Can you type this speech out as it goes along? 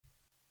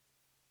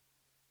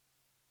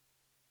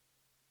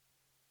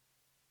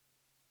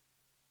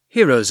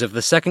Heroes of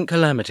the Second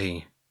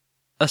Calamity,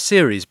 a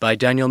series by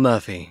Daniel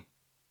Murphy.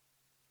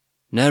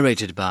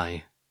 Narrated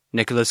by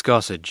Nicholas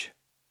Gossage.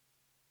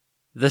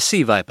 The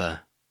Sea Viper.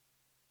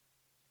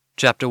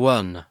 Chapter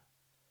 1.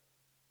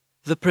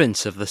 The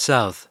Prince of the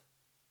South.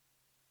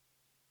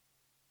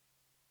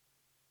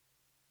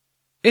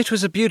 It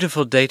was a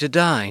beautiful day to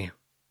die,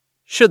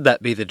 should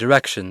that be the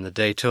direction the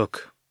day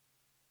took.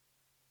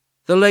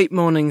 The late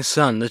morning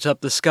sun lit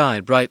up the sky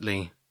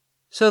brightly,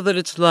 so that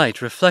its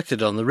light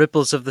reflected on the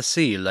ripples of the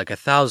sea like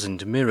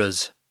 1,000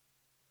 mirrors.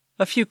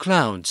 A few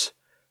clouds,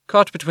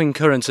 caught between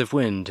currents of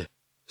wind,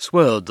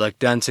 swirled like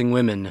dancing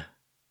women.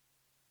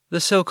 The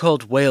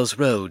so-called Wales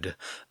Road,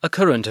 a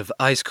current of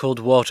ice-cold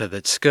water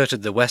that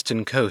skirted the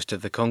western coast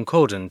of the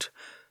Concordant,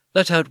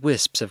 let out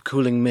wisps of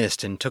cooling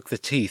mist and took the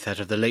teeth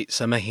out of the late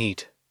summer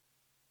heat.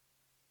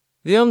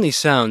 The only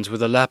sounds were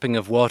the lapping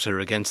of water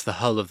against the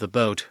hull of the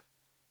boat,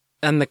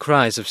 and the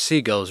cries of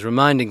seagulls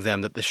reminding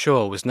them that the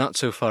shore was not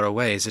so far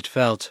away as it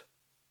felt.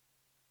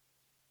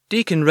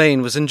 Decan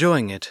Reign was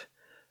enjoying it,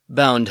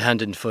 bound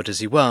hand and foot as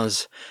he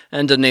was,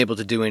 and unable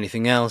to do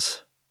anything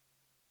else.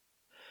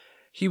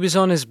 He was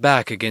on his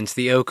back against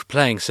the oak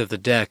planks of the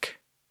deck,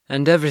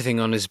 and everything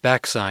on his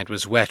backside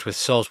was wet with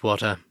salt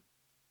water.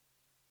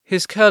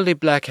 His curly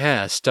black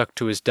hair stuck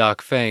to his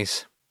dark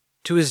face,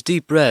 to his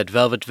deep red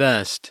velvet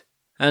vest,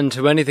 and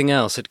to anything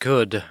else it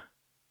could.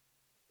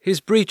 His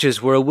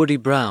breeches were a woody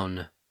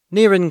brown,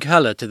 near in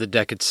colour to the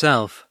deck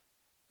itself,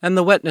 and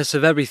the wetness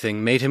of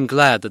everything made him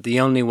glad that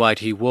the only white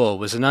he wore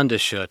was an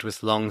undershirt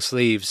with long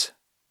sleeves.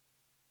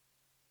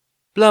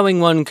 Blowing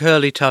one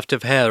curly tuft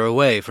of hair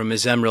away from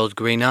his emerald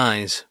green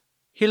eyes,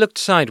 he looked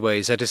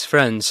sideways at his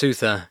friend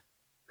Suther,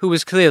 who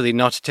was clearly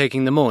not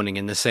taking the morning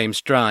in the same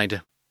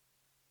stride.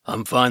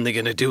 "I'm finally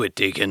going to do it,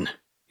 Deacon.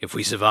 If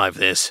we survive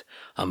this,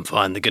 I'm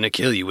finally going to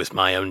kill you with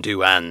my own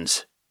 2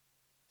 hands.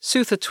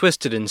 Suther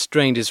twisted and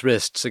strained his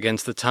wrists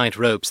against the tight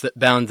ropes that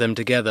bound them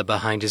together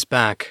behind his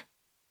back.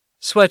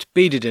 Sweat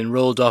beaded and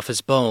rolled off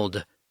his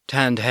bald,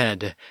 tanned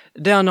head,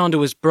 down onto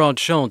his broad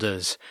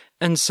shoulders,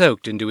 and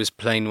soaked into his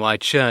plain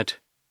white shirt.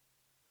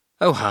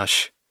 "Oh,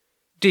 hush,"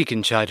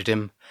 Deacon chided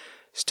him,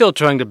 still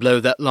trying to blow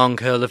that long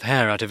curl of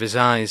hair out of his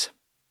eyes.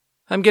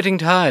 "I'm getting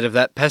tired of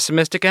that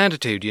pessimistic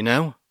attitude, you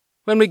know.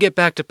 When we get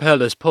back to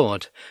Pearler's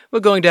Port, we're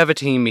going to have a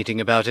team meeting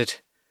about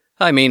it.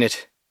 I mean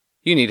it.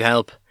 You need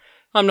help.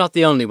 I'm not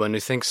the only one who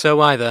thinks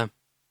so either."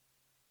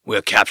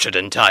 "We're captured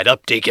and tied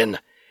up, Deacon.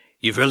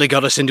 You've really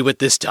got us into it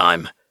this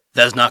time.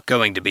 There's not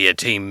going to be a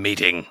team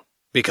meeting,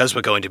 because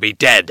we're going to be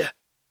dead,"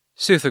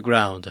 Suther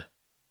growled,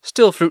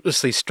 still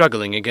fruitlessly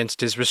struggling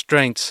against his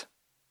restraints.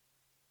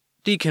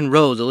 Deacon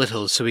rolled a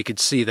little so he could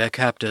see their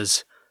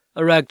captors,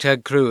 a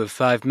ragtag crew of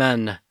 5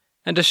 men,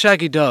 and a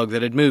shaggy dog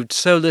that had moved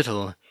so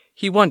little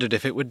he wondered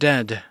if it were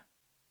dead.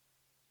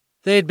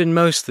 They had been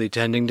mostly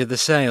tending to the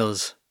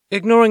sails,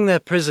 ignoring their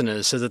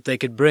prisoners so that they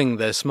could bring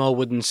their small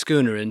wooden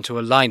schooner into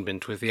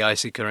alignment with the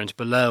icy current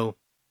below.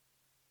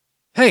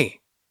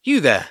 "Hey,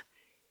 you there!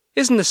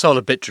 Isn't this all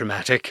a bit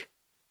dramatic?"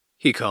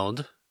 he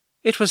called.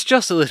 "It was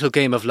just a little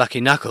game of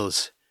lucky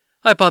knuckles.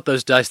 I bought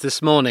those dice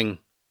this morning.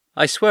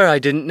 I swear I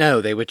didn't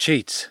know they were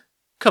cheats.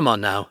 Come on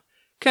now,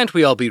 can't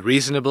we all be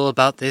reasonable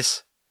about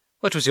this?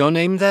 What was your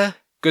name there,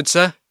 good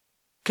sir?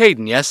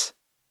 Caden, yes?"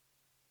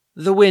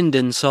 The wind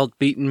and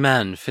salt-beaten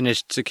man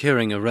finished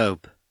securing a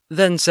rope,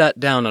 then sat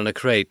down on a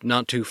crate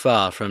not too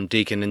far from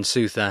Deacon and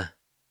Suther.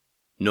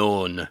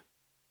 "Norn,"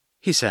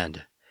 he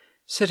said,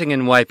 sitting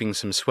and wiping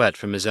some sweat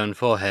from his own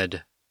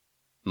forehead.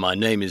 "My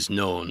name is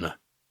Norn."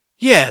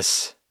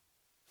 "Yes,"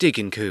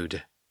 Deacon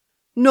cooed.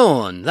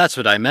 "Norn, that's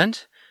what I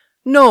meant.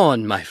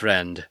 Norn, my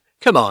friend.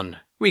 Come on,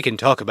 we can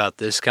talk about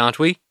this, can't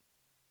we?"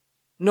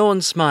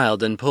 Norn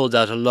smiled and pulled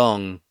out a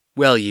long,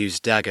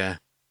 well-used dagger,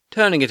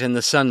 turning it in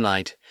the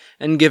sunlight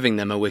and giving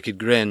them a wicked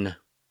grin.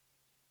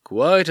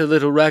 "Quite a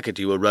little racket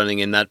you were running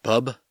in that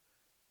pub,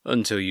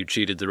 until you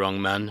cheated the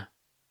wrong man,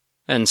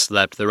 and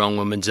slapped the wrong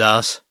woman's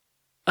ass,"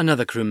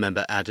 another crew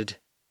member added,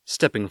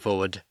 stepping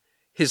forward,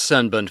 his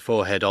sunburnt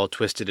forehead all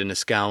twisted in a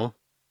scowl.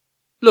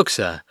 "Look,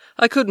 sir,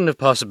 I couldn't have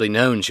possibly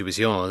known she was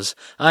yours.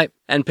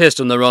 And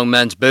pissed on the wrong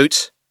man's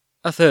boots,"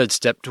 a third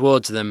stepped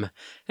towards them,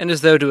 and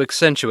as though to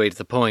accentuate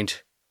the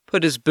point,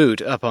 put his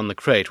boot up on the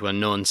crate where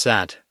Norn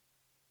sat.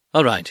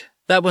 "All right,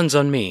 that one's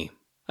on me.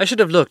 I should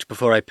have looked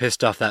before I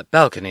pissed off that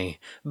balcony,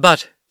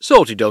 but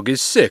Salty Dog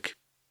is sick,"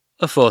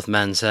 a 4th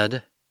man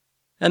said,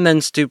 and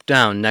then stooped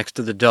down next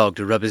to the dog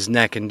to rub his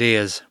neck and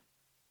ears.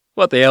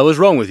 "What the hell is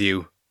wrong with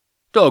you?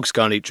 Dogs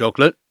can't eat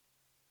chocolate."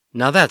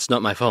 "Now that's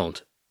not my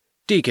fault,"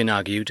 Deacon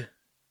argued.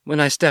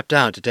 "When I stepped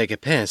out to take a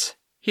piss,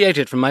 he ate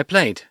it from my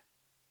plate."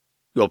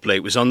 "Your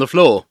plate was on the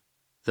floor,"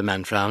 the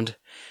man frowned,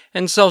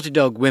 and Salty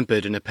Dog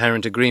whimpered in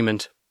apparent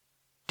agreement.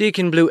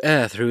 Deacon blew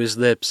air through his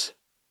lips.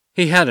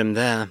 He had him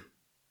there.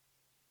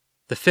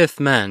 The 5th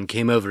man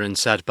came over and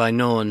sat by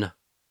Norn.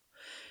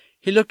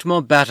 He looked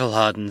more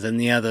battle-hardened than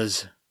the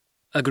others.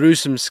 A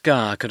gruesome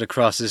scar cut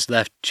across his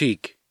left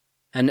cheek,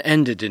 and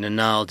ended in a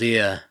gnarled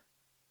ear.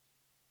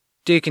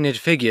 Deacon had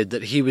figured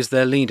that he was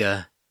their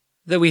leader,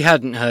 though he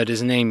hadn't heard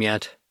his name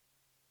yet.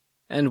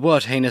 And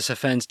what heinous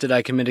offence did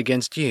I commit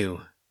against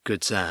you,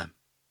 good sir?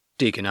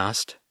 Deacon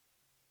asked.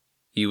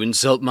 You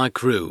insult my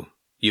crew.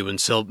 You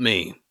insult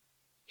me,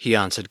 he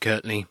answered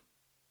curtly,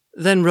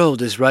 then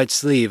rolled his right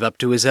sleeve up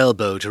to his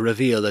elbow to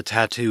reveal a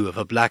tattoo of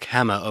a black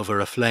hammer over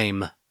a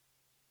flame.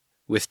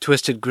 With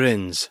twisted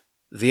grins,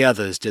 the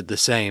others did the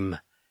same,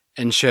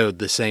 and showed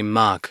the same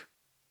mark.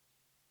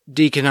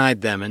 Deacon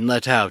eyed them and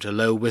let out a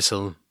low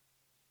whistle.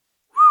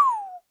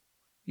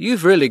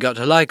 You've really got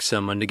to like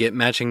someone to get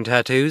matching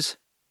tattoos.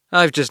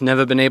 I've just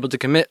never been able to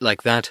commit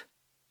like that.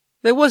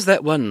 There was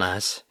that one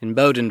lass, in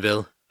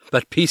Bowdenville,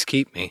 but peace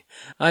keep me,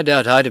 I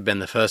doubt I'd have been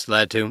the first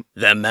lad to—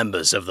 They're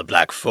members of the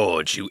Black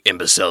Forge, you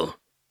imbecile,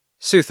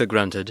 Suther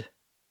grunted,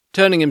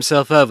 turning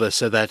himself over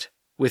so that,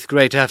 with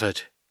great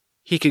effort,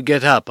 he could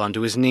get up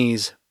onto his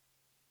knees.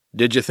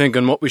 Did you think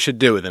on what we should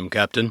do with him,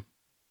 Captain?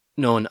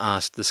 Norn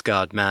asked the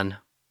scarred man.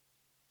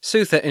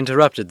 Suther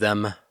interrupted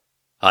them.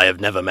 I have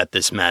never met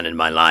this man in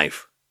my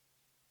life.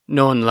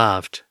 Norn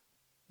laughed.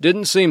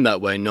 Didn't seem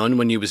that way none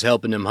when you was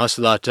helping him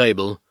hustle our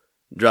table,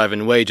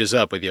 driving wages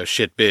up with your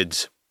shit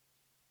bids.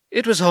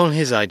 It was all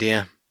his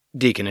idea,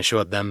 Deacon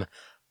assured them.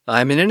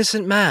 I'm an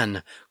innocent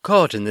man,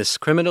 caught in this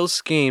criminal's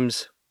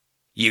schemes.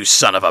 You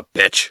son of a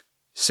bitch!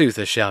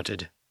 Suther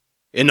shouted.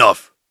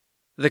 Enough!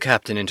 The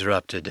captain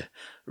interrupted,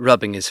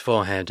 rubbing his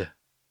forehead.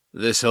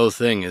 This whole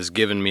thing has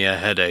given me a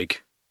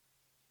headache.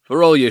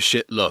 For all your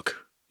shit luck,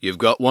 you've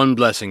got one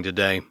blessing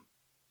today.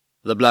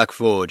 The Black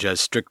Forge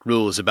has strict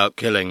rules about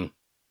killing,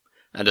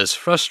 and as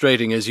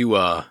frustrating as you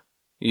are,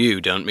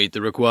 you don't meet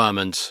the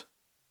requirements.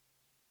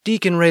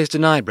 Deacon raised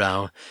an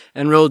eyebrow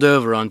and rolled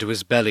over onto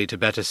his belly to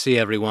better see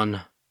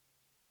everyone.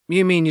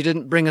 You mean you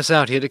didn't bring us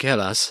out here to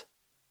kill us?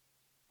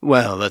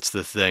 Well, that's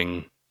the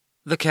thing.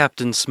 The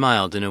captain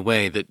smiled in a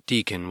way that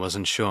Deacon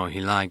wasn't sure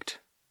he liked.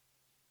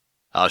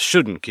 I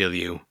shouldn't kill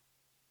you.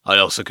 I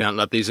also can't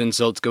let these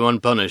insults go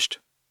unpunished.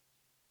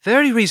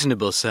 Very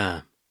reasonable,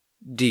 sir.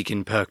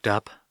 Deacon perked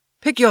up.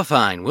 Pick your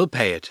fine, we'll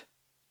pay it.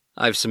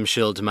 I've some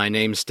shill to my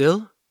name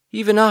still,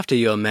 even after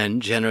your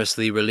men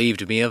generously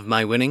relieved me of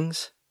my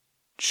winnings.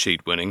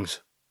 Cheat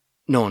winnings,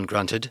 Norn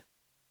grunted.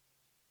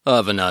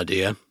 I've an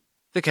idea,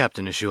 the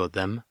captain assured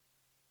them.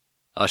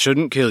 I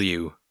shouldn't kill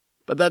you,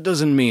 but that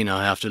doesn't mean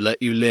I have to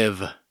let you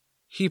live.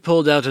 He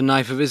pulled out a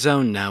knife of his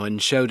own now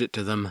and showed it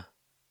to them.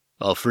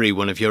 I'll free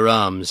one of your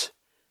arms,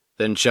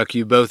 then chuck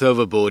you both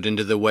overboard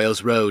into the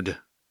Wales Road.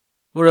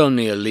 We're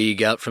only a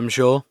league out from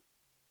shore.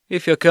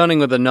 If you're cunning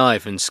with a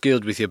knife and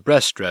skilled with your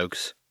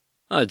breaststrokes,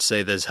 I'd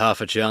say there's half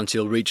a chance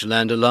you'll reach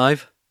land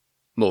alive.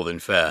 More than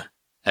fair,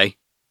 eh?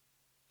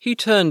 He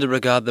turned to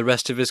regard the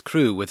rest of his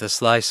crew with a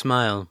sly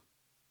smile.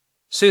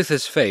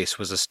 Suther's face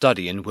was a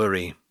study in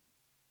worry.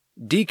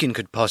 Deacon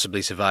could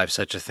possibly survive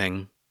such a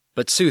thing,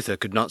 but Suther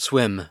could not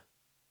swim.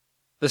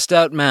 The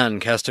stout man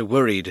cast a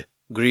worried,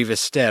 grievous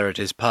stare at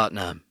his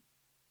partner.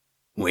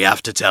 We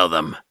have to tell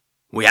them.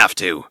 We have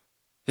to.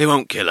 They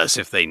won't kill us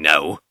if they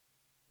know.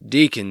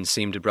 Deacon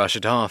seemed to brush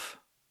it off.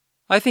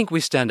 I think we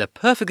stand a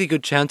perfectly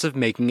good chance of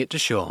making it to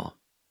shore.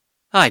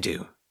 I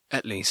do,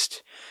 at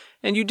least.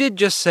 And you did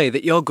just say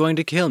that you're going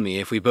to kill me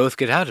if we both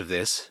get out of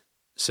this.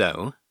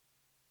 So?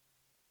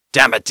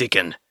 Damn it,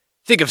 Deacon.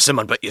 Think of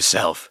someone but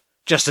yourself.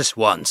 Just this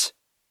once.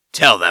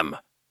 Tell them.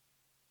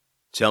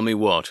 Tell me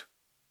what?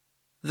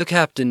 The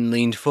captain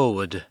leaned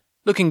forward,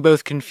 looking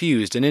both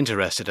confused and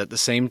interested at the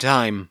same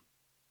time.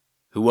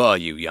 Who are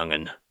you,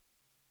 young'un?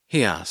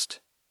 He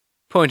asked,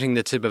 pointing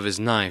the tip of his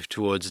knife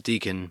towards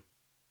Deacon.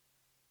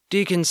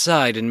 Deacon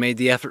sighed and made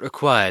the effort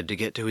required to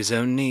get to his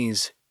own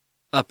knees,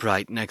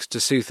 upright next to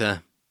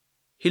Suther.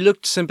 He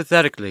looked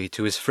sympathetically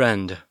to his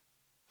friend.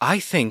 I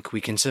think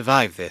we can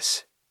survive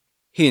this,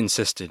 he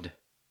insisted.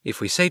 If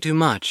we say too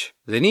much,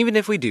 then even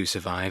if we do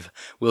survive,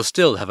 we'll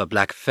still have a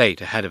black fate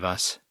ahead of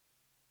us.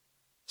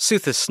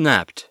 Suther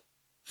snapped.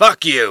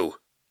 Fuck you!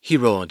 He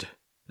roared,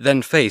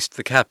 then faced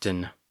the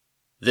captain.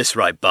 This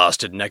right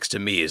bastard next to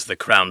me is the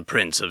Crown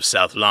Prince of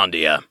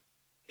Southlandia.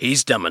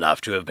 He's dumb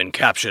enough to have been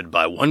captured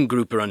by one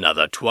group or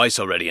another twice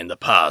already in the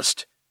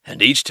past,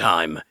 and each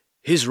time,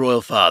 his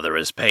royal father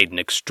has paid an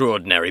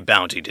extraordinary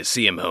bounty to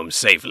see him home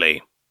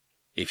safely.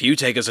 If you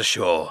take us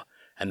ashore,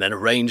 and then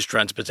arrange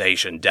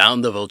transportation down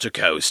the Vulture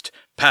Coast,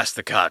 past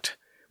the Cut,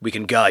 we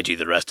can guide you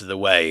the rest of the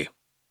way.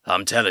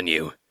 I'm telling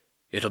you,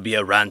 it'll be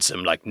a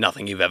ransom like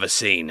nothing you've ever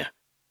seen.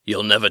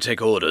 You'll never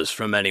take orders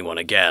from anyone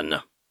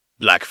again.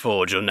 Black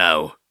Forge or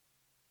no.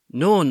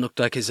 Norn looked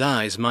like his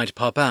eyes might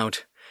pop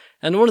out,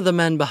 and one of the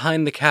men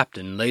behind the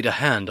captain laid a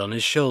hand on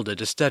his shoulder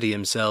to steady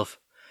himself,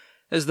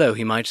 as though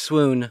he might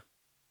swoon.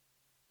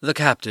 The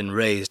captain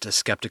raised a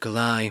skeptical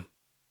eye.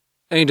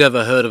 Ain't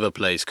ever heard of a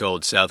place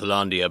called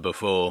Southlandia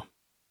before.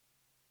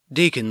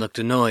 Deacon looked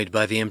annoyed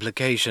by the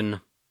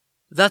implication.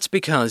 That's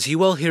because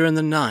you all here in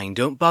the Nine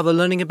don't bother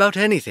learning about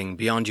anything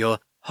beyond your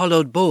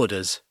hollowed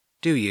borders,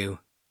 do you?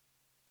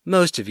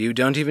 Most of you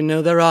don't even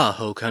know there are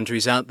whole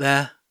countries out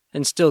there,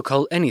 and still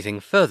call anything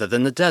further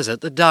than the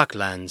desert the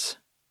Darklands.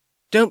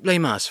 Don't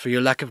blame us for your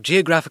lack of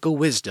geographical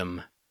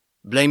wisdom.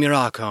 Blame your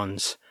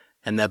archons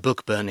and their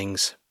book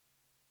burnings.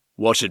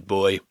 Watch it,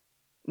 boy,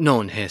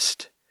 Norn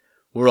hissed.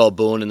 We're all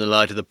born in the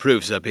light of the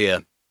proofs up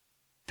here.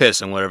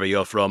 Piss on wherever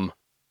you're from."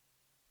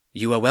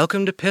 "You are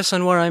welcome to piss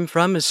on where I'm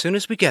from as soon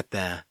as we get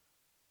there.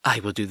 I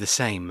will do the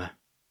same,"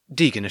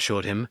 Decan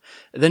assured him,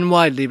 then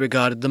widely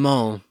regarded them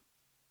all.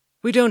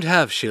 "We don't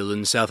have shill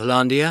in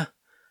Southlandia,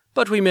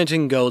 but we mint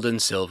in gold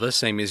and silver,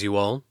 same as you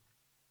all.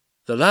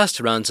 The last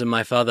ransom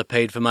my father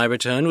paid for my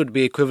return would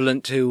be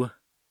equivalent to,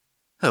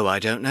 I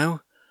don't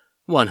know,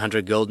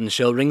 100 golden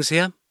shill rings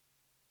here."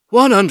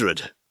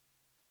 100?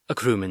 A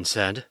crewman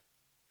said.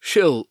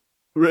 Shill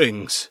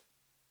rings?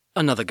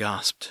 Another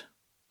gasped.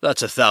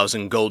 That's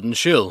 1,000 golden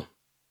shill.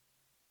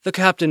 The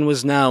captain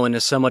was now in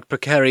a somewhat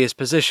precarious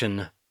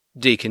position,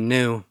 Decan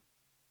knew.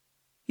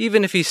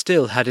 Even if he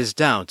still had his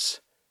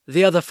doubts,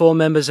 the other 4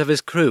 members of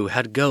his crew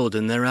had gold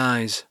in their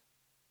eyes.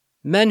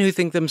 Men who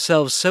think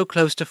themselves so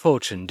close to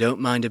fortune don't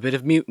mind a bit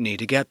of mutiny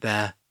to get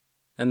there,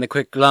 and the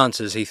quick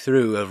glances he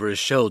threw over his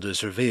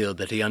shoulders revealed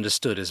that he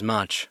understood as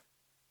much.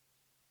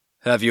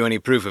 "Have you any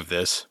proof of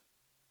this?"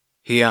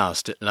 he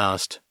asked at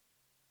last.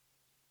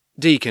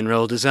 Decan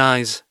rolled his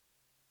eyes.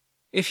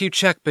 "If you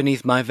check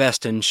beneath my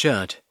vest and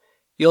shirt,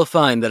 you'll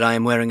find that I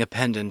am wearing a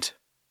pendant.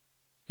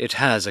 It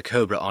has a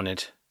cobra on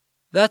it.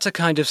 That's a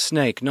kind of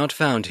snake not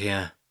found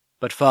here,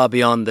 but far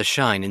beyond the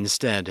Shine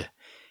instead,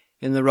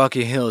 in the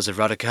rocky hills of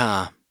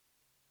Radakar.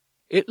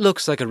 It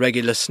looks like a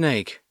regular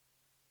snake,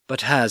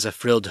 but has a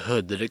frilled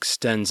hood that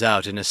extends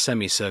out in a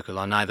semicircle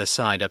on either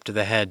side up to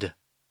the head.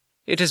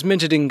 It is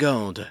minted in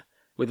gold,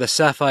 with a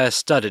sapphire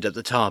studded at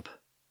the top,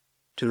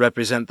 to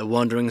represent the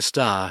wandering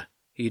star,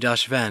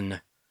 Idash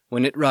Ven,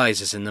 when it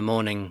rises in the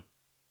morning.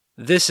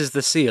 This is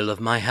the seal of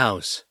my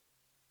house,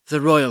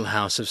 the royal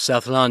house of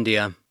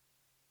Southlandia."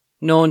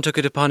 Norn took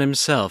it upon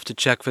himself to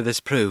check for this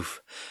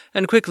proof,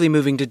 and quickly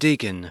moving to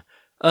Decan,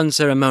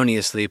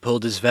 unceremoniously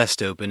pulled his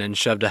vest open and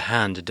shoved a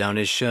hand down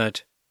his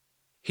shirt.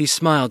 He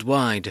smiled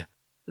wide,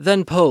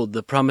 then pulled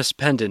the promised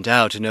pendant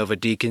out and over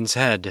Deacon's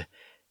head,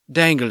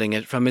 dangling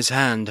it from his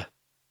hand.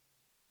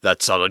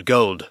 "That's solid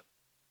gold,"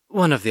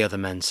 one of the other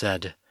men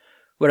said,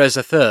 whereas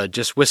a third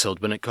just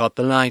whistled when it caught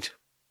the light.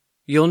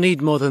 "You'll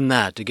need more than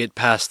that to get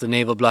past the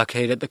naval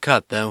blockade at the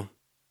cut, though,"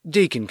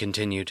 Decan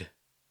continued.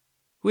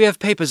 "We have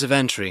papers of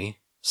entry,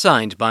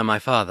 signed by my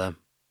father.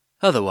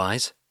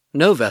 Otherwise,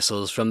 no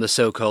vessels from the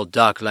so-called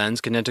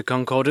Darklands can enter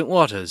concordant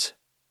waters.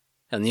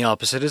 And the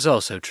opposite is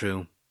also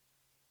true.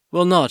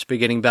 We'll not be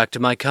getting back to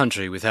my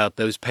country without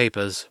those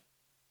papers."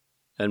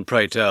 "And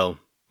pray tell,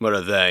 where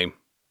are they?"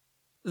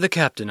 the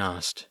captain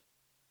asked.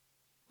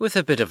 "With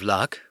a bit of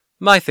luck,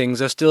 my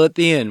things are still at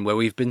the inn where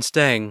we've been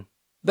staying,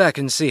 back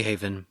in Sea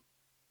Haven.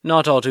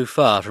 Not all too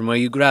far from where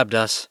you grabbed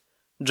us,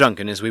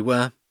 drunken as we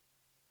were.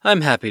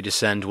 I'm happy to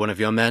send one of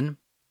your men.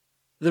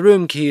 The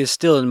room key is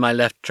still in my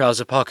left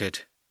trouser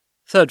pocket.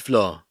 3rd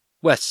floor,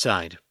 west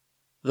side.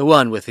 The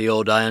one with the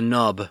old iron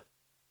knob.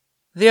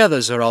 The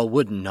others are all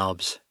wooden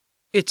knobs.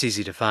 It's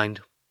easy to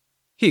find,"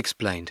 he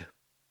explained.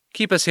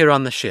 "Keep us here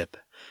on the ship,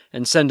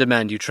 and send a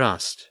man you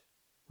trust.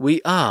 We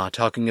are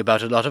talking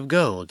about a lot of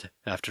gold,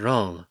 after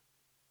all."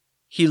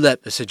 He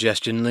let the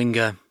suggestion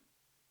linger,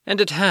 and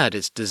it had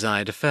its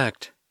desired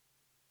effect.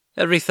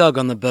 Every thug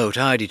on the boat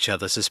eyed each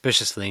other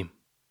suspiciously.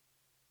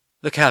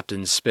 The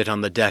captain spit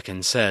on the deck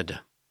and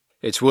said,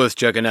 "It's worth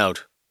checking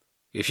out.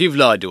 If you've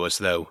lied to us,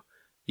 though,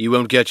 you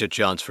won't get your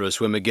chance for a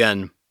swim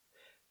again.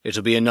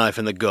 It'll be a knife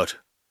in the gut,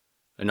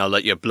 and I'll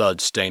let your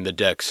blood stain the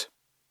decks."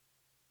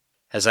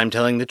 "As I'm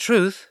telling the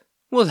truth,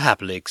 we'll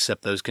happily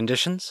accept those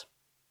conditions,"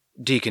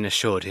 Decan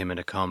assured him in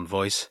a calm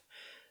voice,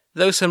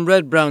 though some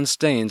red-brown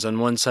stains on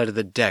one side of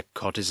the deck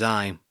caught his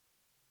eye.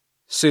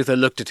 Suther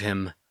looked at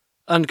him,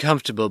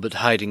 uncomfortable but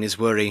hiding his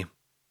worry,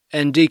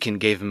 and Decan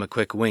gave him a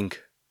quick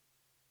wink.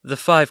 The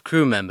 5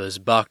 crew members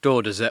barked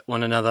orders at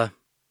one another,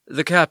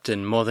 the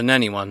captain more than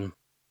anyone.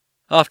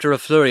 After a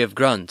flurry of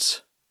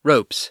grunts,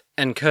 ropes,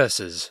 and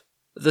curses,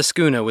 the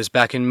schooner was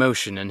back in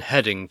motion and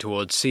heading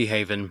towards Sea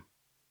Haven.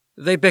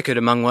 They bickered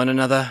among one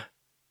another,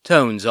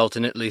 tones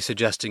alternately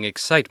suggesting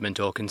excitement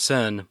or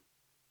concern.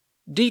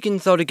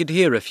 Decan thought he could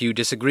hear a few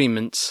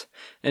disagreements,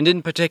 and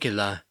in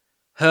particular,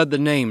 heard the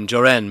name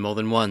Joren more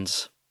than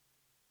once.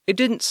 It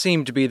didn't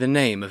seem to be the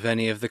name of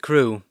any of the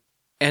crew,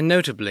 and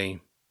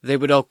notably, they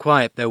would all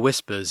quiet their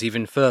whispers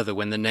even further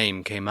when the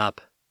name came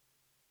up.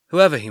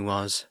 Whoever he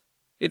was,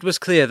 it was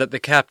clear that the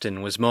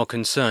captain was more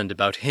concerned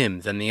about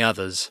him than the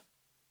others.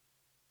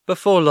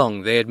 Before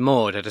long they had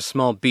moored at a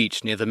small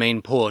beach near the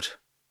main port.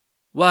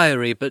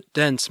 Wiry but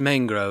dense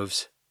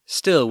mangroves,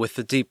 still with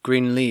the deep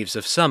green leaves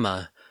of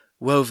summer,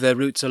 wove their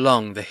roots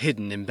along the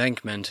hidden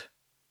embankment.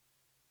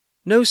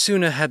 No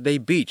sooner had they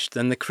beached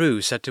than the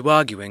crew set to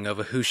arguing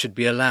over who should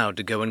be allowed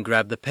to go and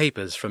grab the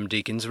papers from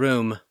Deacon's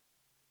room.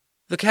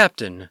 The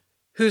captain,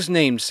 whose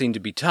name seemed to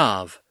be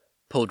Tav,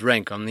 pulled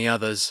rank on the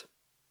others.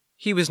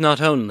 He was not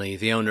only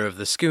the owner of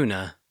the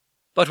schooner,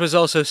 but was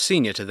also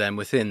senior to them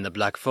within the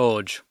Black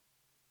Forge.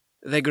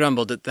 They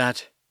grumbled at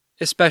that,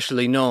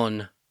 especially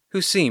Norn,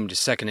 who seemed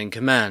second in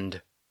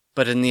command,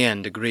 but in the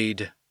end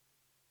agreed.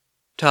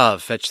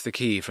 Tav fetched the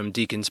key from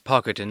Deacon's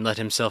pocket and let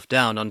himself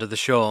down onto the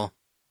shore,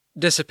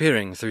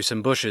 disappearing through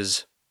some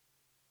bushes.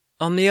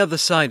 On the other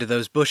side of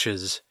those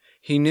bushes,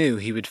 he knew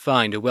he would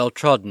find a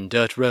well-trodden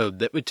dirt road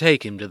that would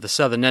take him to the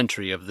southern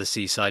entry of the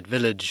seaside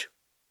village.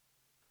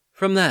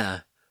 From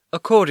there,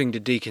 according to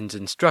Deacon's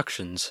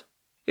instructions,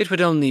 it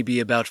would only be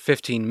about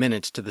 15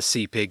 minutes to the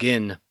Sea Pig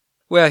Inn,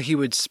 where he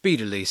would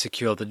speedily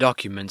secure the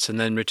documents and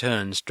then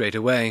return straight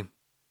away.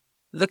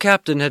 The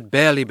captain had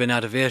barely been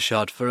out of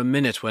earshot for a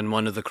minute when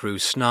one of the crew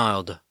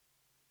snarled.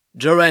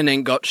 "Joren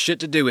ain't got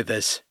shit to do with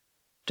this.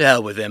 To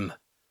hell with him.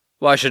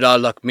 Why should our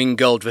luck mean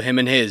gold for him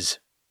and his?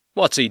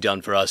 What's he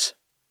done for us?"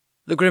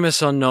 The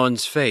grimace on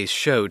Norn's face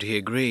showed he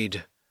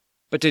agreed,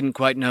 but didn't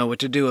quite know what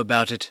to do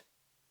about it.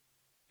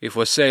 "If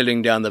we're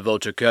sailing down the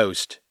Vulture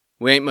Coast,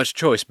 we ain't much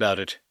choice about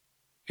it.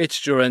 It's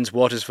Joren's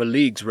waters for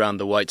leagues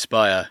round the White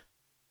Spire,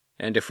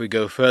 and if we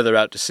go further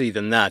out to sea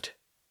than that,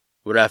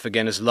 we're half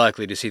again as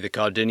likely to see the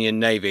Cardinian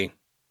Navy.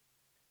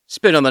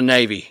 Spit on the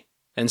Navy,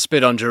 and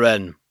spit on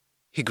Joren,"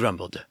 he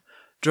grumbled,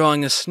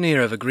 drawing a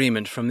sneer of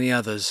agreement from the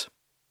others.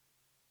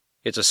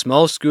 "It's a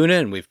small schooner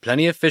and we've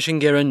plenty of fishing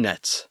gear and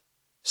nets.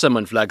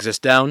 Someone flags us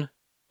down,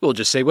 we'll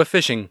just say we're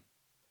fishing."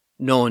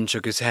 Norn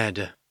shook his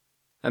head.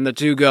 "And the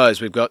 2 guys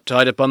we've got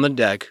tied up on the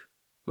deck,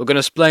 we're going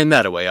to splain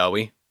that away, are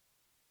we?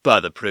 By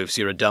the proofs,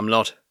 you're a dumb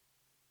lot."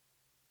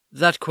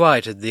 That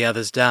quieted the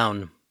others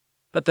down,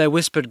 but their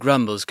whispered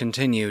grumbles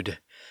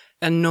continued,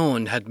 and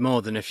Norn had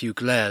more than a few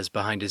glares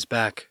behind his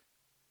back.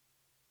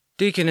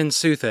 Decan and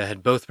Suther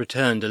had both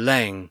returned to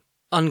laying,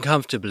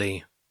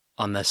 uncomfortably,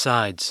 on their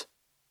sides.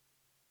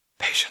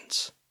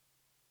 "Patience."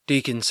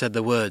 Decan said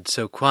the word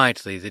so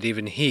quietly that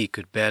even he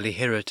could barely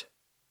hear it,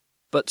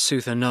 but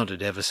Suther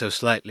nodded ever so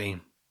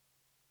slightly.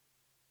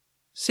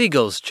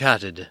 Seagulls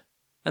chattered,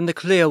 and the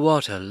clear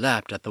water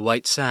lapped at the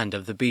white sand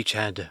of the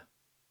beachhead.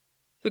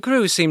 The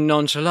crew seemed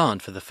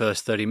nonchalant for the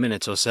first 30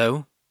 minutes or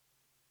so.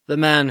 The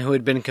man who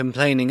had been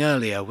complaining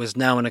earlier was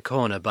now in a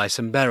corner by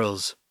some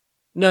barrels,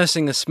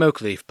 nursing a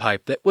smoke-leaf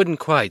pipe that wouldn't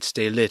quite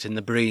stay lit in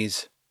the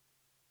breeze.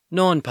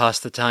 Norn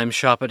passed the time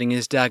sharpening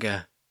his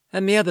dagger,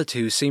 and the other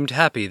 2 seemed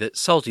happy that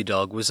Salty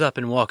Dog was up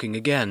and walking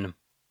again.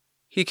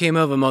 He came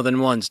over more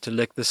than once to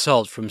lick the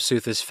salt from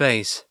Suther's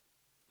face,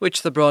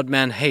 which the broad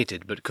man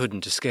hated but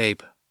couldn't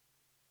escape.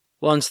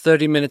 Once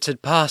 30 minutes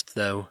had passed,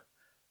 though,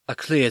 a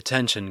clear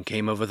tension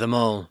came over them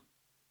all.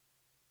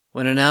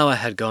 When an hour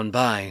had gone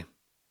by,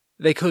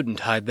 they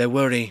couldn't hide their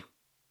worry.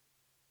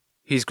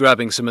 "He's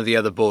grabbing some of the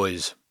other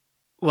boys,"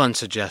 one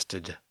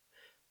suggested,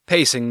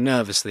 pacing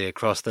nervously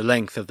across the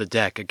length of the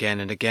deck again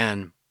and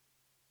again.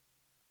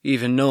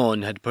 Even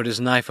Norn had put his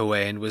knife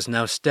away and was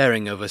now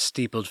staring over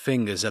steepled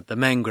fingers at the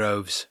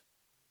mangroves.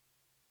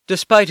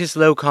 Despite his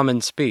low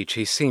common speech,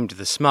 he seemed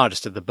the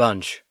smartest of the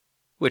bunch,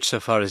 which, so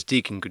far as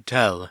Deacon could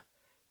tell,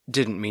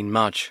 didn't mean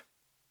much.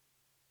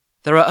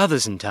 "There are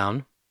others in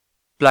town?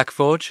 Black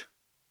Forge?"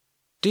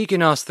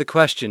 Deacon asked the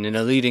question in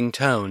a leading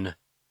tone,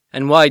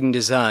 and widened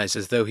his eyes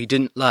as though he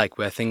didn't like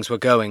where things were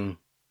going.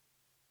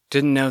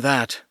 "Didn't know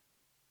that.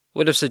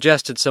 Would have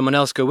suggested someone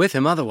else go with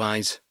him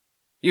otherwise.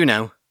 You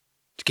know,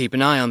 to keep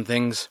an eye on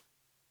things."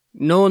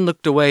 Norn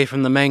looked away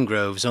from the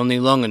mangroves only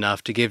long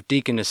enough to give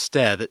Deacon a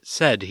stare that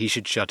said he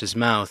should shut his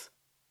mouth,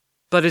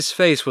 but his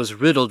face was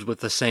riddled with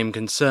the same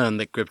concern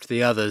that gripped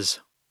the others.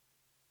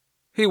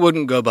 "He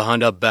wouldn't go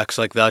behind our backs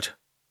like that,"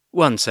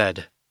 one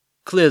said,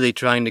 clearly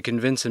trying to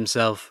convince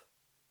himself.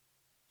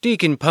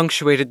 Deacon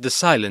punctuated the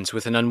silence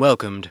with an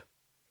unwelcomed,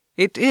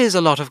 "It is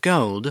a lot of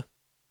gold."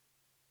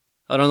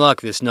 "I don't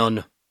like this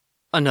none,"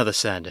 another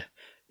said,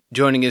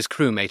 joining his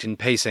crewmate in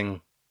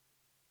pacing.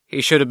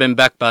 "He should have been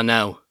back by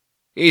now.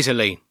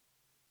 Easily,"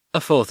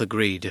 a fourth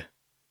agreed.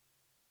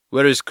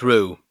 "Where is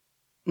crew?"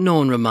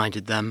 Norn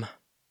reminded them.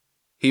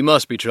 "He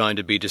must be trying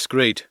to be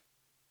discreet."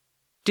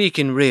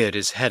 Deacon reared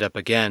his head up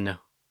again.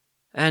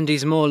 "And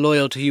he's more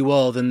loyal to you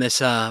all than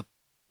this,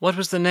 what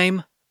was the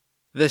name?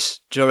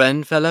 This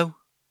Joren fellow?"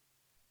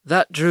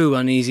 That drew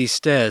uneasy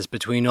stares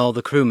between all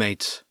the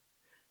crewmates,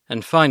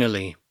 and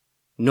finally,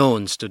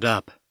 Norn stood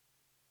up.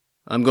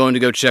 "I'm going to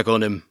go check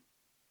on him.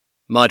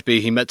 Might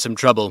be he met some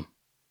trouble."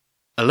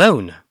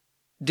 "Alone?"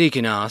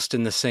 Deacon asked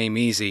in the same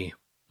easy,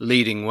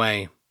 leading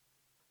way.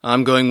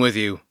 "I'm going with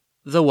you,"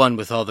 the one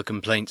with all the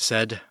complaints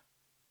said,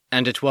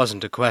 and it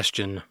wasn't a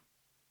question.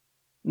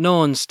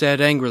 Norn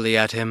stared angrily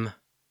at him,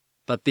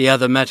 but the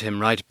other met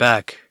him right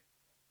back,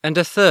 and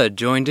a third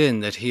joined in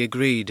that he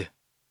agreed.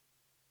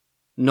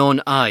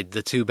 Norn eyed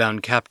the 2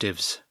 bound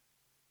captives,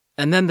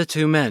 and then the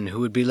 2 men who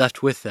would be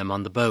left with them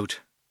on the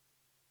boat.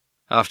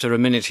 After a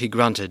minute he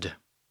grunted.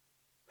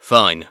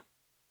 "Fine.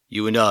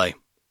 You and I.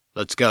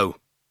 Let's go."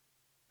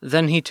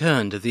 Then he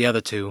turned to the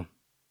other 2.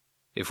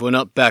 "If we're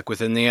not back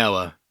within the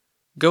hour,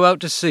 go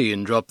out to sea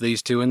and drop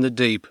these 2 in the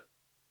deep."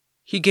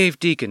 He gave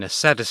Deacon a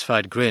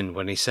satisfied grin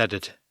when he said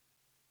it.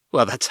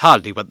 "Well, that's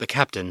hardly what the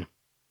captain—"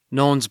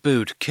 Norn's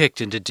boot kicked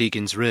into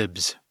Deacon's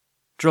ribs,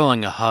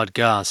 drawing a hard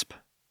gasp.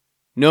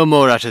 "No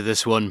more out of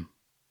this one,"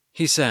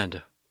 he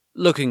said,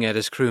 looking at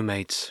his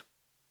crewmates.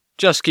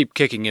 "Just keep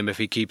kicking him if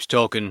he keeps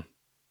talking."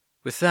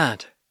 With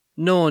that,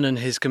 Norn and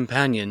his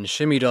companion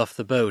shimmied off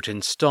the boat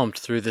and stomped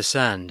through the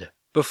sand,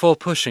 before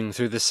pushing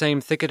through the same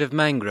thicket of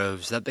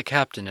mangroves that the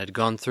captain had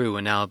gone through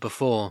an hour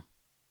before.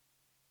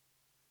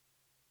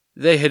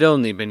 They had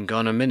only been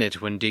gone a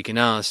minute when Deacon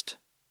asked,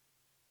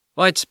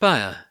 "White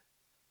Spire?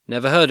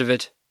 Never heard of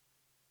it."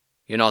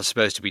 "You're not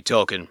supposed to be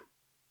talking,"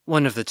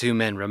 one of the two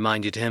men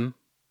reminded him.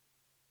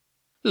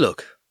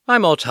 "Look,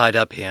 I'm all tied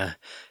up here,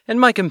 and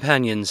my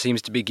companion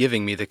seems to be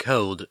giving me the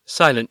cold,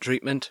 silent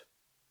treatment.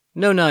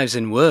 No knives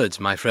in words,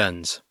 my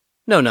friends.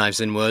 No knives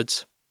in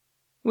words.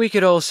 We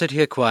could all sit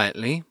here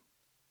quietly,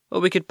 or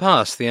we could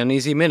pass the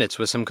uneasy minutes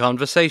with some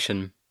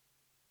conversation.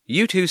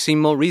 You two seem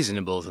more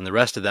reasonable than the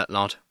rest of that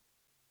lot.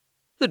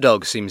 The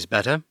dog seems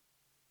better."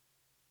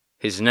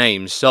 "His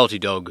name's Salty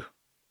Dog,"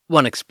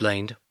 one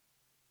explained.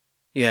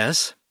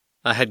 "Yes,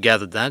 I had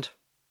gathered that,"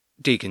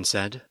 Deacon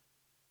said.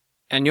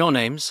 "And your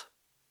names?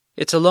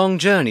 It's a long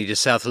journey to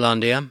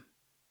Southlandia,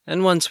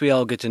 and once we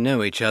all get to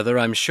know each other,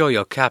 I'm sure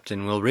your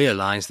captain will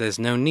realize there's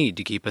no need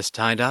to keep us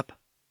tied up.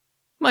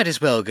 Might as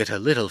well get a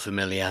little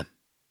familiar.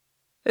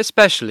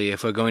 Especially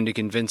if we're going to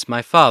convince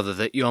my father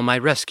that you're my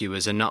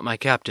rescuers and not my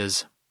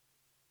captors."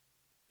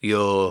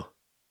 Your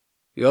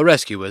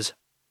rescuers?"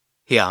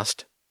 he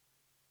asked.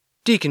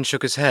 Deacon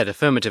shook his head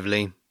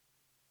affirmatively.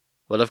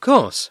 "Well, of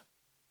course.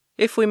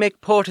 If we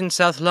make port in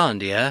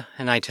Southlandia,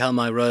 and I tell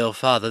my royal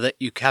father that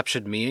you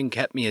captured me and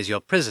kept me as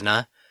your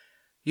prisoner,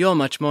 you're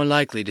much more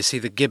likely to see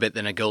the gibbet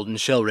than a golden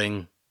shell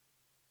ring."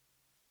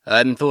 "I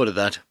hadn't thought of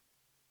that,"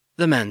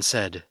 the man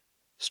said,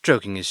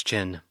 stroking his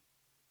chin.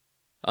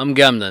 "I'm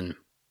Gamlin,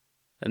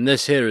 and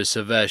this here is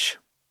Savesh."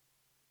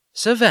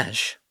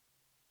 "Savesh?"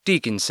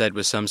 Deacon said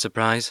with some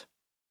surprise.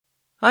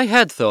 "I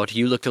had thought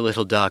you looked a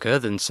little darker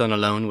than sun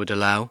alone would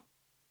allow.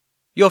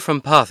 You're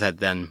from Parthead,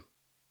 then?"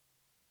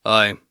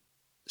 "Aye,"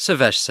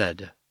 Savesh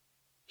said.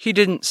 He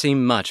didn't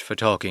seem much for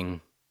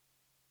talking.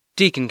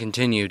 Deacon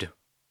continued.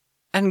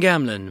 "And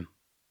Gamlin,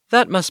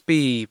 that must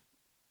be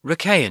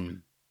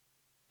Rikayan."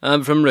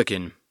 "I'm from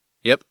Ricken.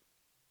 Yep,"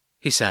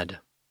 he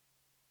said.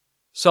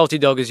 "Salty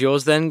Dog is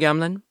yours then,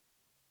 Gamlin?"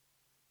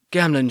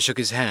 Gamlin shook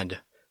his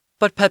head,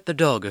 but pet the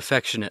dog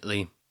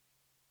affectionately.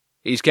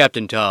 "He's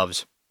Captain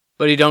Tarv's,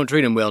 but he don't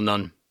treat him well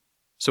none,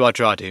 so I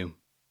try to."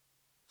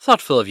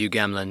 "Thoughtful of you,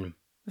 Gamlin.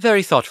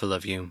 Very thoughtful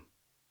of you.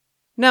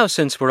 Now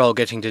since we're all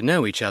getting to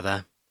know each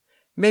other,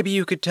 maybe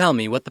you could tell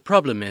me what the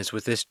problem is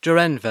with this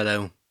Duren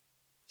fellow.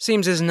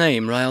 Seems his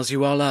name riles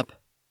you all up."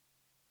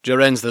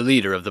 "Duren's the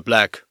leader of the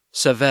Black."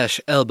 Savesh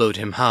elbowed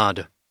him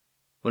hard.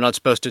 "We're not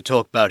supposed to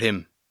talk about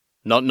him.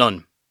 Not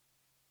none."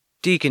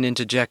 Deacon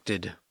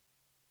interjected.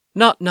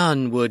 "Not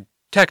none would,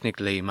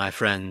 technically, my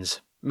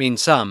friends, mean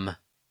some.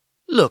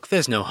 Look,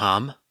 there's no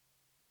harm.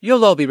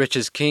 You'll all be rich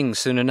as kings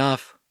soon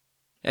enough,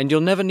 and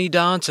you'll never need to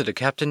answer to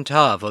Captain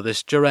Tarv or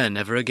this Duren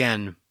ever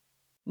again.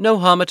 No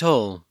harm at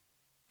all.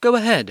 Go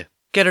ahead,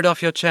 get it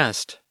off your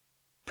chest.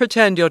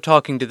 Pretend you're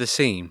talking to the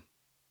sea."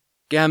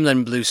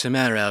 Gamlin blew some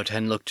air out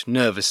and looked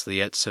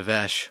nervously at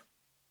Savesh.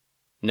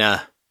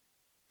 "Nah,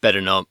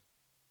 better not."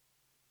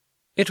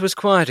 It was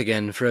quiet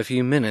again for a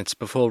few minutes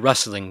before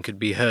rustling could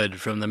be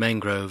heard from the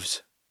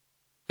mangroves.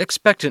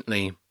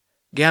 Expectantly,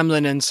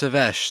 Gamlin and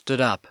Savesh stood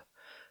up,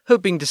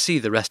 hoping to see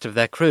the rest of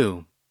their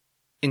crew.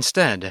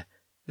 Instead,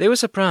 they were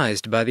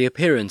surprised by the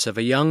appearance of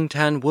a young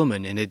tan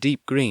woman in a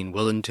deep green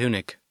woolen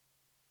tunic.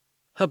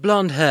 Her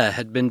blonde hair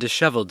had been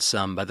disheveled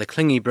some by the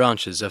clingy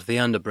branches of the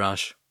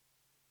underbrush,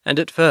 and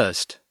at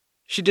first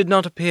she did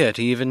not appear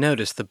to even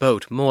notice the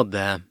boat moored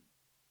there.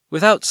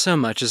 Without so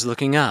much as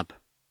looking up,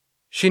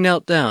 she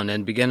knelt down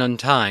and began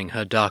untying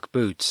her dark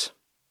boots,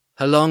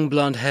 her long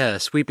blonde hair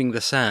sweeping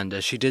the sand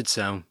as she did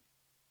so.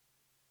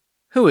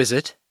 "Who is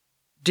it?"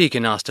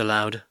 Deacon asked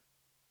aloud,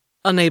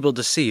 unable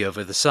to see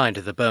over the side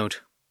of the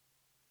boat.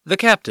 "The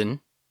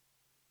captain?"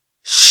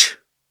 "Shh!"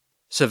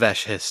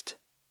 Savesh hissed,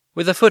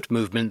 with a foot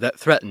movement that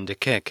threatened a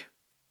kick.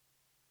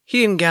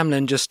 He and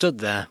Gamlin just stood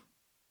there,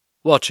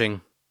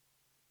 watching.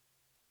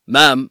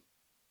 "Ma'am,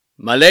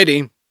 my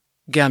lady,"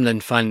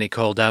 Gamlin finally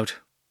called out,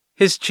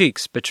 his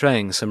cheeks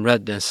betraying some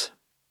redness.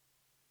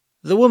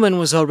 The woman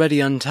was already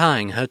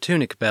untying her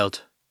tunic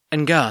belt,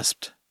 and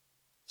gasped,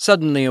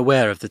 suddenly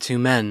aware of the two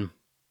men.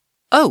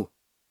 "Oh,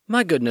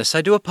 my goodness,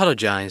 I do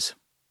apologize.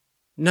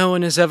 No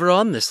one is ever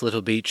on this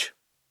little beach."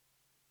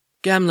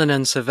 Gamlin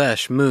and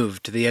Savesh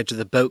moved to the edge of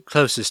the boat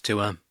closest to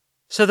her,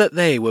 so that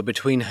they were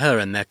between her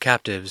and their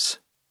captives.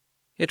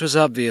 It was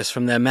obvious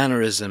from their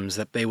mannerisms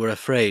that they were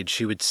afraid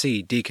she would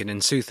see Decan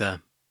and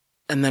Suther,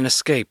 and then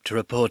escape to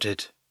report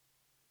it.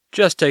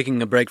 "Just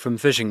taking a break from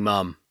fishing,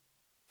 Mom,"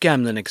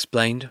 Gamlin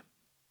explained.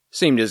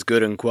 "Seemed as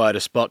good and quiet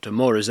a spot to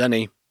moor as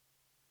any."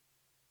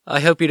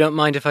 "I hope you don't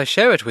mind if I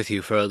share it with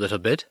you for a little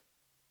bit,"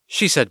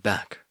 she said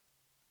back.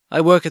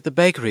 "I work at the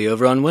bakery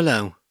over on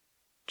Willow,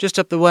 just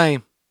up the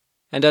way,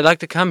 and I'd like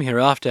to come here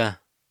after.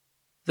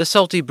 The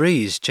salty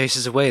breeze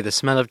chases away the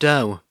smell of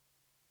dough.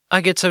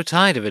 I get so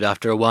tired of it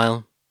after a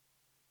while."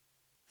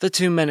 The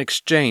two men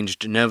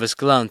exchanged nervous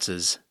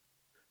glances,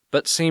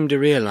 but seemed to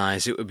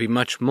realize it would be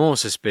much more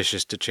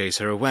suspicious to chase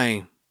her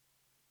away.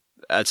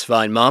 "That's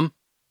fine, Mom,"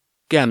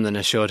 Gamlin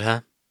assured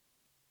her.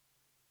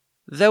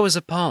 There was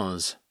a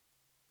pause.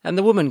 and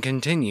the woman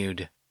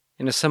continued,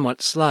 in a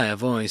somewhat slyer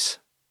voice,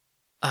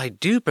 "I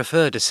do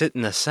prefer to sit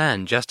in the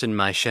sand just in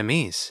my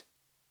chemise.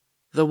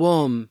 The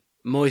warm,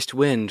 moist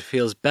wind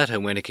feels better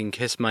when it can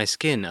kiss my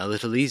skin a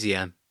little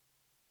easier.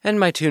 And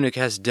my tunic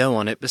has dough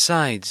on it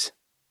besides."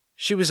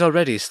 She was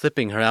already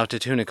slipping her outer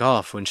tunic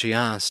off when she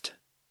asked,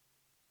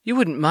 "You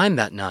wouldn't mind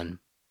that none,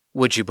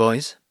 would you,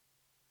 boys?"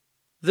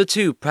 The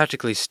two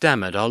practically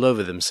stammered all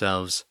over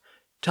themselves,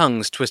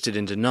 tongues twisted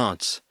into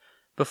knots,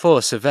 before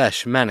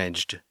Savesh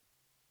managed,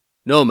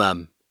 "No,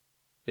 ma'am.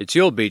 It's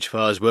your beach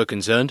far as we're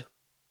concerned.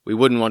 We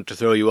wouldn't want to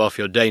throw you off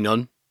your day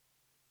none."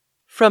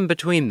 From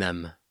between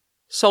them,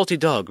 Salty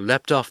Dog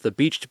leapt off the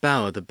beached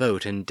bow of the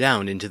boat and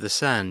down into the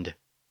sand,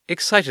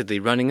 excitedly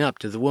running up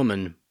to the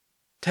woman,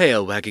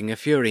 tail wagging a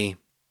fury.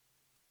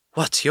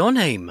 "What's your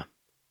name?"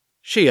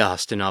 she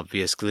asked in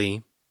obvious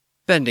glee,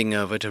 bending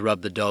over to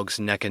rub the dog's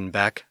neck and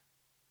back.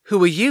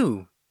 "Who are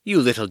you,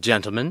 you little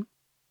gentleman?"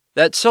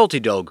 "That's Salty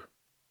Dog,"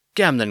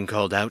 Gamlin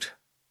called out.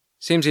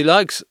 "Seems he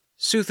likes—"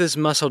 Suther's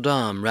muscled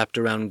arm wrapped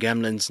around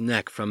Gamlin's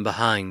neck from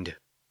behind,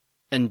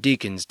 and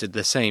Deacon's did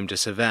the same to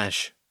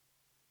Savesh.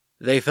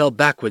 They fell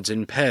backwards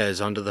in pairs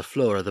onto the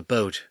floor of the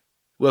boat,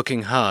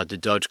 working hard to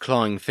dodge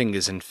clawing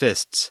fingers and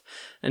fists,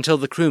 until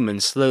the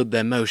crewmen slowed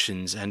their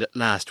motions and at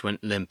last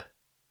went limp.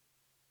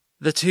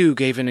 The two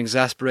gave an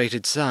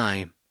exasperated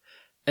sigh,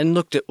 and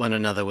looked at one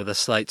another with a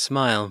slight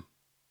smile.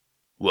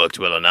 "Worked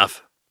well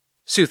enough,"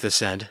 Suther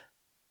said,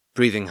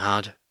 breathing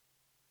hard.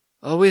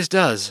 "Always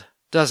does,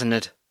 doesn't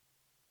it?"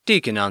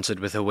 Decan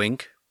answered with a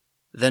wink,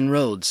 then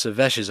rolled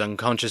Savesh's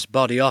unconscious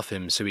body off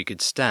him so he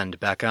could stand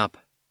back up.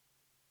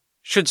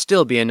 "Should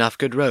still be enough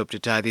good rope to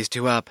tie these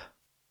two up,"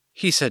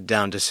 he said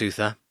down to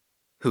Suther,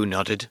 who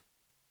nodded.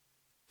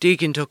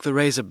 Decan took the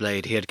razor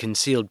blade he had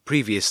concealed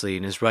previously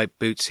in his right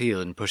boot's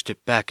heel and pushed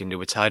it back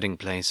into its hiding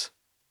place.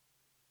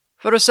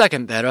 "For a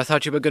second there I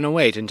thought you were going to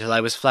wait until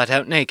I was flat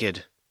out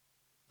naked,"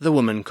 the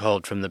woman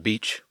called from the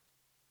beach.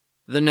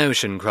 "The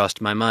notion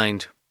crossed my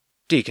mind,"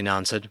 Decan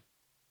answered.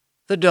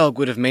 "The dog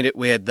would have made it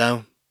weird,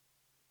 though."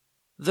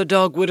 "The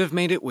dog would have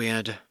made it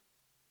weird,"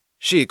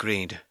 she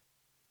agreed,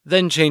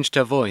 then changed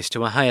her voice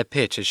to a higher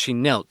pitch as she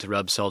knelt to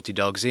rub Salty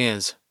Dog's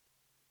ears.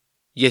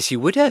 "Yes, you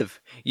would have.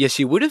 Yes,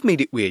 you would have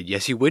made it weird.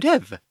 Yes, you would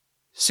have."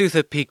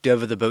 Suther peeked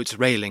over the boat's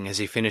railing as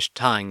he finished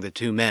tying the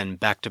two men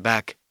back to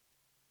back.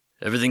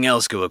 "Everything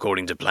else go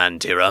according to plan,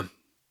 Tira?"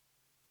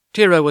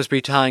 Tira was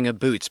retying her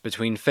boots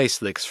between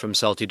face licks from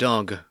Salty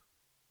Dog.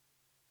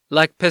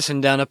 "Like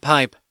pissing down a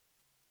pipe,"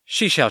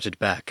 she shouted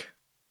back.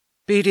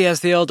 "Beatty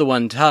has the older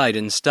one tied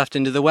and stuffed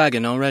into the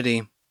wagon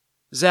already.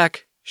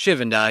 Zack,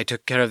 Shiv and I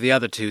took care of the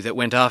other two that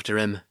went after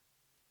him.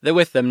 They're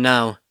with them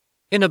now,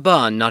 in a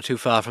barn not too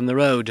far from the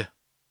road.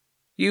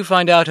 You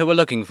find out who we're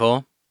looking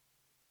for?"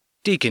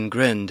 Deacon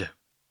grinned.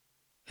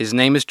 "His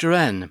name is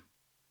Duran,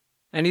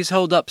 and he's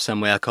holed up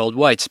somewhere called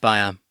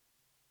Whitespire."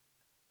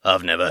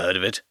 "I've never heard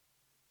of it,"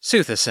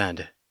 Suther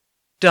said,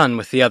 done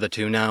with the other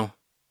two now.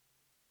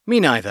 "Me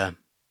neither."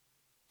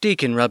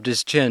 Deacon rubbed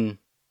his chin.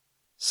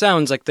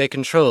 "Sounds like they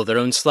control their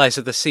own slice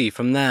of the sea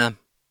from there.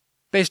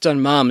 Based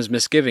on Mom's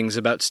misgivings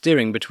about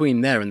steering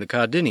between there and the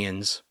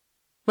Cardinians.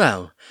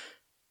 Well,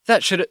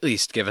 that should at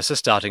least give us a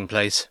starting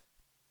place."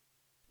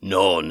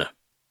 "Norn,"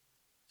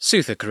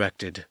 Suther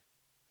corrected.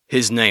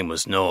 "His name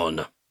was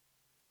Norn."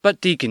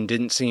 But Deacon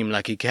didn't seem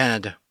like he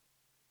cared.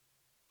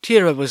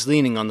 Tira was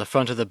leaning on the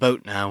front of the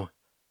boat now,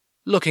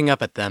 looking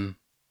up at them,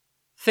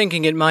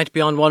 thinking it might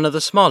be on one of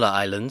the smaller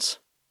islands.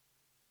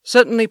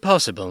 "Certainly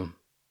possible,"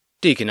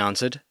 Deacon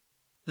answered,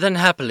 then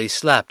happily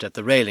slapped at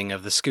the railing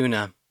of the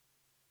schooner.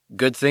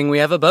 "Good thing we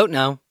have a boat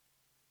now."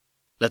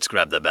 "Let's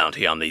grab the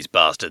bounty on these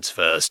bastards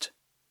first,"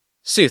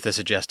 Suther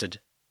suggested.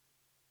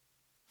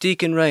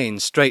 Decan Reign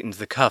straightened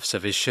the cuffs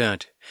of his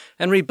shirt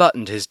and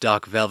rebuttoned his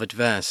dark velvet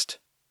vest,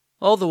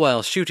 all the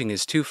while shooting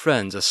his two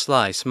friends a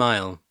sly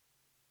smile.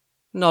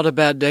 Not a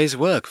bad day's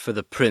work for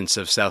the Prince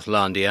of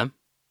Southlandia.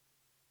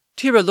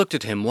 Tira looked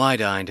at him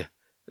wide-eyed,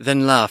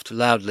 then laughed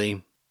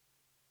loudly.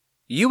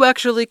 "You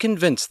actually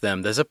convinced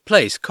them there's a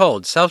place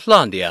called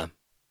Southlandia?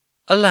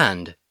 A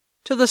land,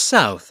 to the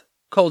south,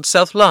 called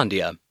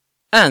Southlandia,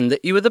 and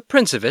that you were the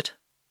prince of it?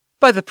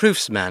 By the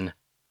proofs, man,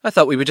 I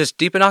thought we were just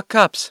deep in our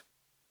cups.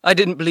 I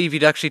didn't believe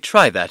you'd actually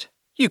try that,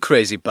 you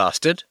crazy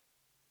bastard."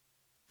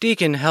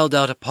 Deacon held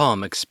out a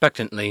palm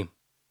expectantly,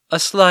 a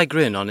sly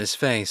grin on his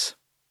face.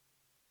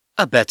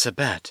 "A bet's a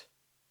bet."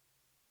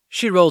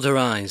 She rolled her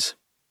eyes,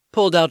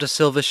 pulled out a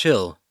silver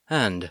shill,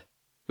 and,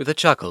 with a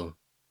chuckle,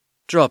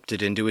 dropped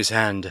it into his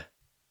hand.